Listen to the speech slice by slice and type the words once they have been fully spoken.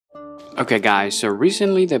Okay guys, so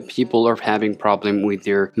recently the people are having problem with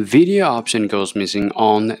their video option goes missing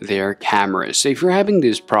on their cameras. So if you're having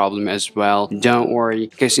this problem as well, don't worry,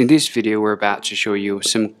 because in this video we're about to show you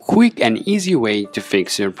some quick and easy way to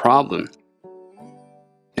fix your problem.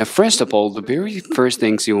 Now first of all, the very first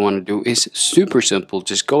things you want to do is super simple.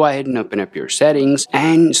 Just go ahead and open up your settings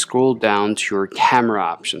and scroll down to your camera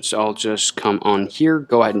options. So I'll just come on here,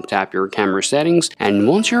 go ahead and tap your camera settings, and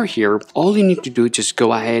once you're here, all you need to do is just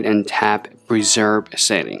go ahead and tap preserve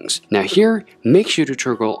settings. Now here, make sure to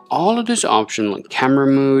toggle all of these options like camera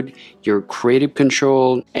mode, your creative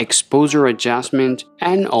control, exposure adjustment,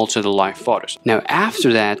 and also the live photos. Now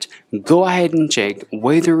after that, go ahead and check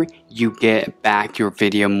whether you get back your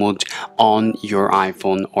video mode on your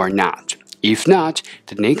iPhone or not. If not,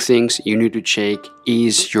 the next things you need to check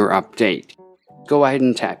is your update. Go ahead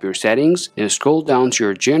and tap your settings and scroll down to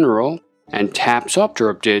your general and tap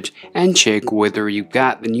software update and check whether you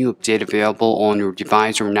got the new update available on your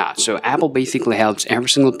device or not. So Apple basically helps every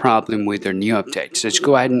single problem with their new update. So just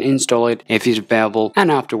go ahead and install it if it's available, and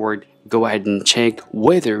afterward go ahead and check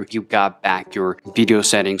whether you got back your video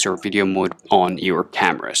settings or video mode on your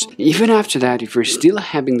cameras. Even after that, if you're still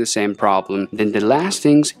having the same problem, then the last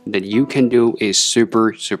things that you can do is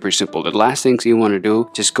super simple. The last things you want to do,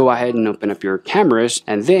 just go ahead and open up your cameras,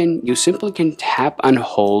 and then you simply can tap and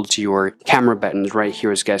hold your camera buttons right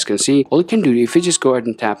here. As you guys can see, all you can do, if you just go ahead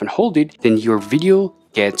and tap and hold it, then your video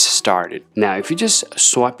gets started. Now if you just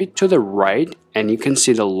swipe it to the right, and you can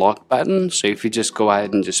see the lock button, so if you just go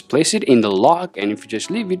ahead and just place it in the lock, and if you just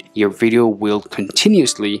leave it, your video will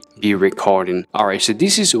continuously be recording. Alright, so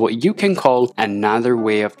this is what you can call another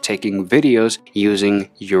way of taking videos using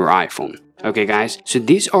your iPhone. Okay guys, so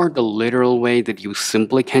these are the literal way that you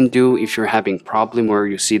simply can do if you're having problem where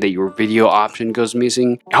you see that your video option goes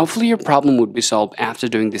missing. Hopefully your problem would be solved after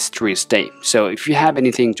doing this 3 steps. So if you have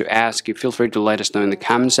anything to ask, you feel free to let us know in the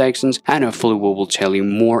comment sections, and hopefully we will tell you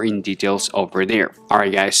more in details over there.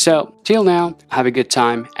 Alright guys, so till now, have a good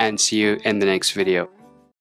time and see you in the next video.